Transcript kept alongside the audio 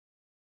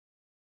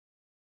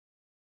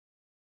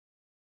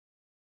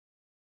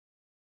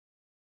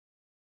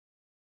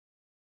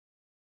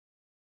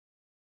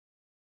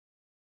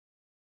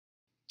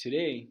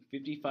Today,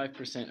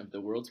 55% of the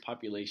world's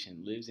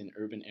population lives in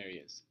urban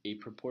areas, a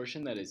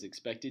proportion that is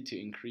expected to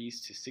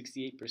increase to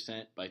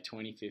 68% by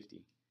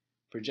 2050.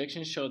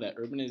 Projections show that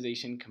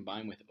urbanization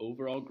combined with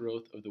overall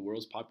growth of the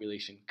world's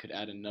population could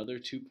add another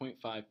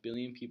 2.5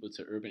 billion people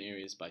to urban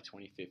areas by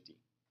 2050.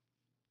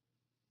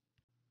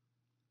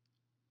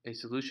 A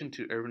solution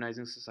to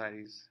urbanizing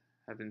societies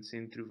have been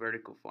seen through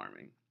vertical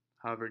farming.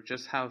 However,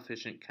 just how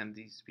efficient can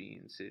these be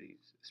in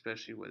cities,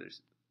 especially where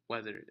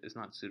weather is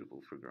not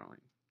suitable for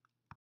growing?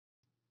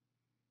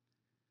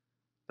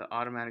 The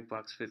automatic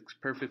box fits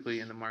perfectly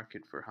in the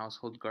market for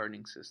household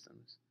gardening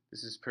systems.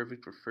 This is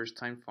perfect for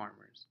first-time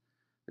farmers.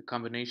 The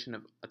combination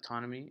of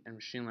autonomy and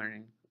machine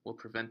learning will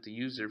prevent the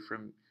user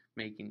from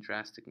making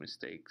drastic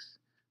mistakes,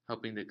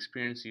 helping the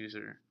experienced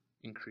user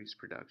increase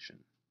production.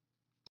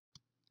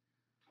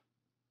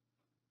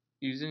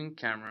 Using a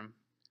camera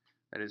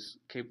that is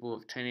capable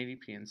of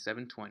 1080p and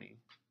 720,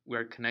 we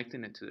are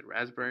connecting it to the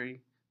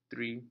Raspberry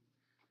 3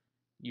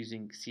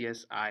 using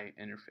CSI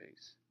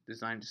interface,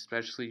 designed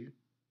especially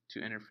to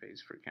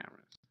interface for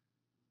cameras.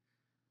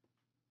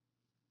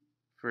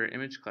 For our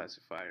image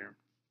classifier,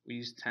 we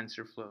use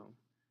TensorFlow,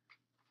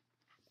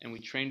 and we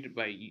trained it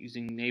by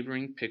using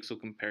neighboring pixel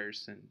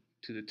comparison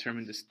to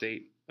determine the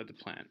state of the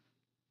plant.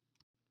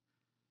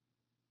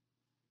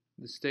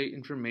 The state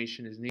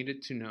information is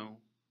needed to know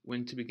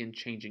when to begin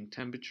changing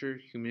temperature,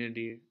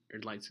 humidity,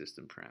 or light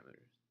system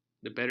parameters.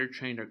 The better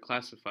trained our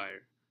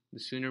classifier, the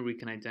sooner we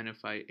can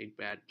identify a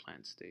bad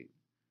plant state.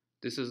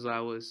 This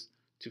allows us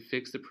to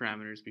fix the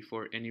parameters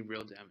before any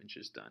real damage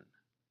is done.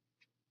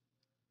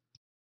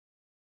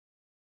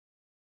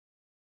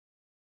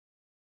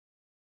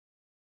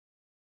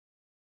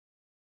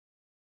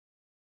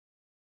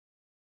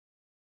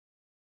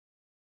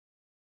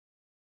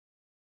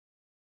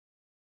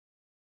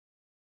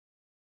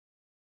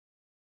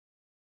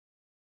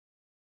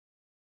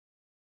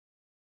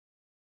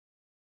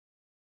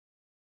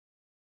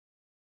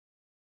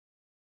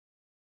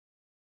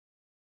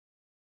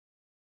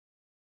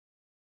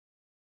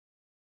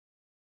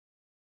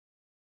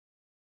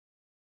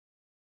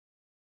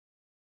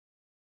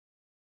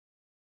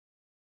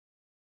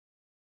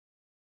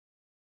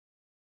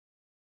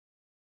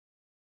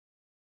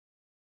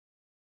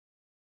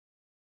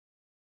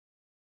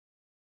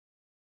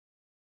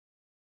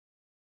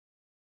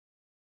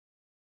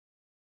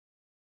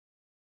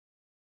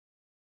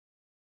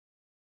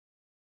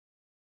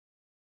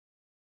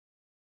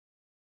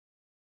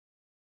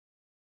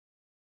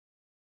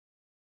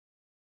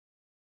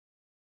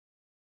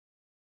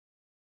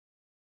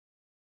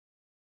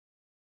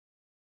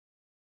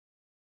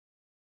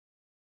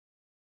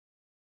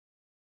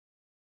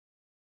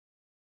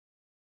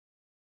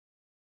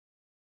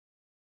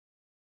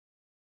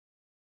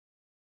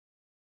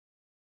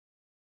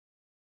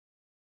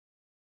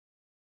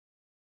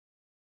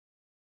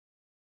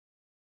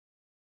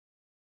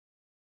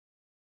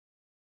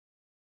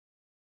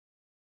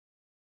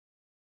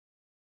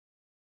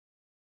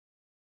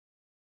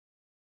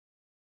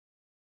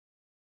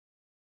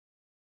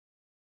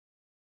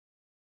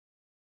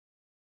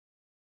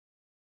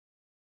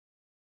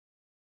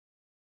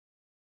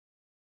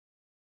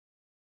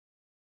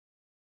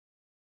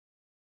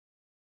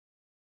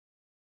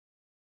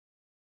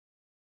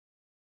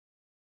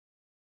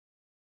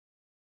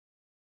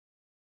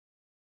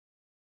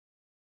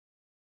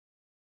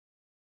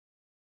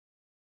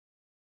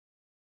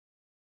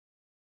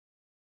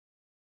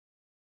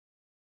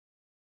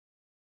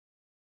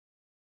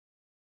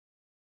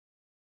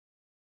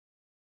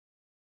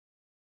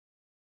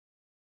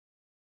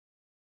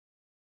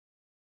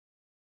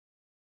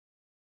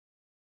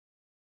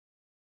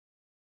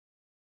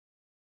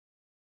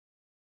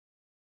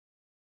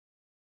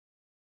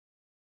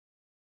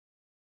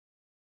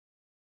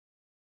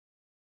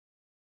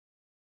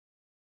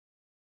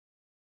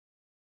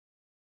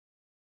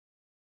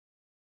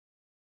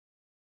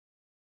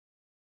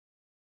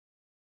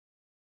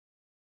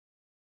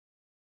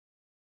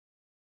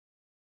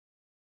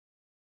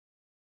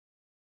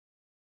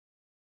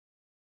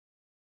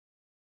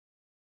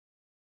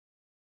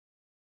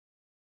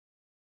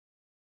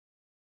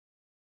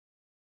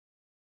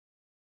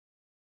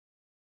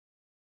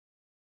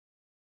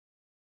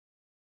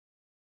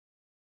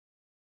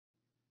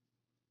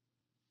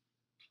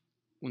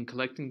 When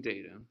collecting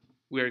data,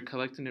 we are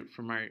collecting it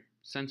from our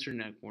sensor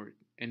network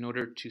in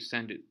order to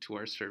send it to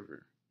our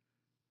server.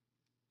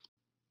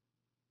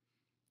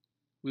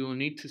 We will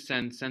need to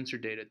send sensor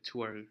data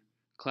to our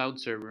cloud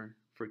server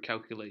for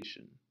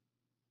calculation.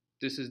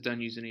 This is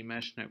done using a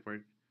mesh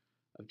network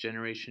of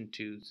Generation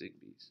 2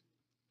 ZigBees.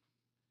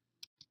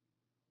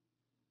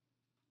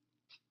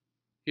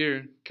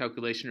 Here,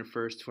 calculation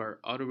refers to our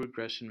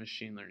autoregression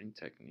machine learning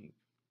technique.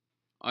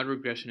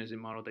 Autoregression is a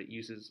model that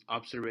uses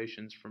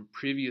observations from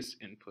previous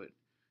input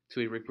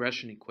to a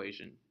regression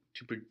equation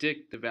to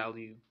predict the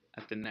value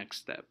at the next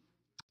step.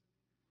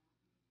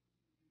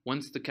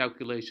 Once the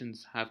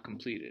calculations have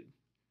completed,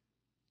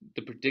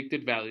 the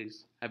predicted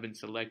values have been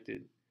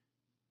selected,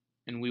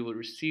 and we will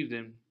receive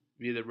them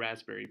via the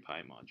Raspberry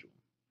Pi module.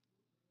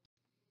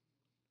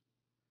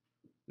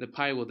 The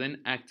Pi will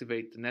then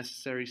activate the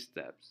necessary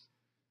steps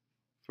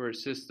for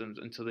systems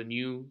until the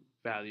new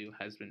value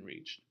has been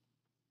reached.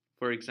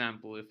 For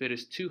example, if it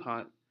is too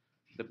hot,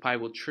 the Pi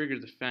will trigger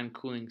the fan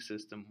cooling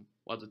system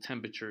while the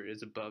temperature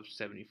is above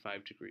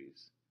 75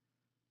 degrees.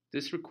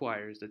 This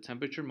requires the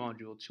temperature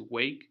module to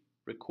wake,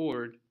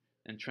 record,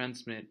 and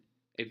transmit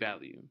a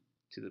value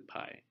to the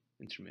Pi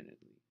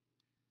intermittently.